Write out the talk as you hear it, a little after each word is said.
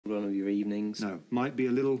one of your evenings? No. Might be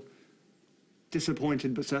a little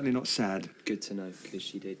disappointed, but certainly not sad. Good to know, because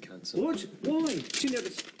she did cancel. What? Why? She never...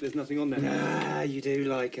 There's nothing on there. Ah, you do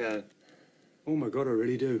like her. Oh, my God, I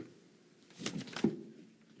really do.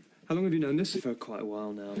 How long have you known this? For quite a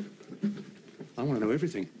while now. I want to know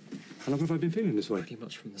everything. How long have I been feeling this way? Pretty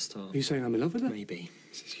much from the start. Are you saying I'm in love with her? Maybe.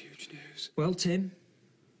 This is huge news. Well, Tim,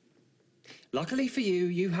 luckily for you,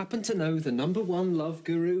 you happen to know the #1 love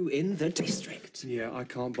guru in the district. Yeah, I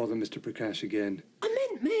can't bother Mr. Prakash again. I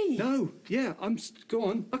meant me. No, yeah, go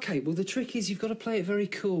on. Okay, well, the trick is you've got to play it very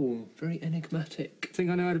cool, very enigmatic. Think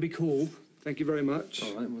I know how to be cool. Thank you very much.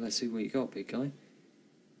 All right, well, let's see what you got, big guy.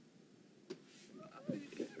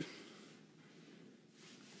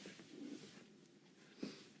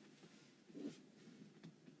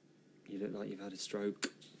 You look like you've had a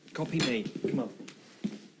stroke. Copy me. Come on.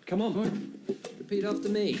 Come on. What? Repeat after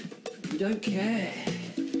me. You don't care.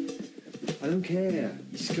 I don't care.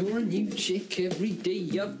 You score a new chick every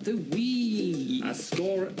day of the week. I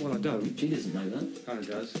score it. Well, I don't. She doesn't know that. Kind of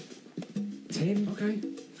does. Tim, Okay.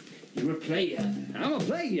 you're a player. I'm a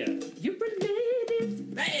player. You're a ladies'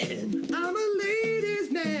 man. I'm a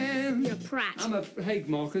ladies' man. You're a prat. Hey,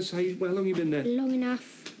 Marcus. Hey, how long have you been there? Long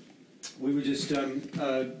enough. We were just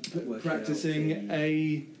practicing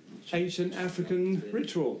a ancient African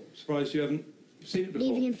ritual. Surprised you haven't seen it before.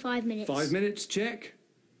 Leaving in 5 minutes. 5 minutes, check.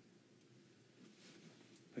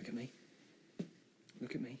 Look at me.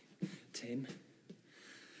 Look at me. Tim,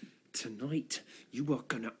 tonight you are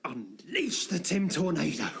gonna unleash the Tim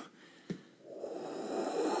Tornado.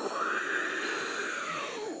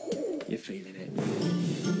 You're feeling it.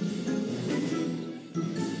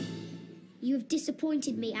 You have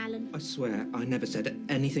disappointed me, Alan. I swear I never said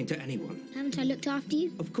anything to anyone. Haven't I looked after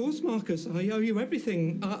you? Of course, Marcus, I owe you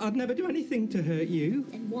everything. I'd never do anything to hurt you.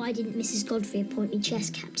 Then why didn't Mrs. Godfrey appoint me chess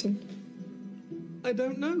captain? I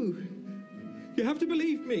don't know. You have to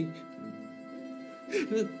believe me.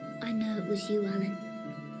 I know it was you, Alan.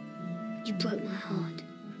 You broke my heart.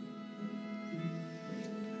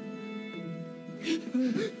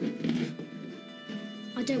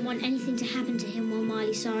 I don't want anything to happen to him while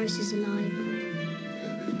Miley Cyrus is alive.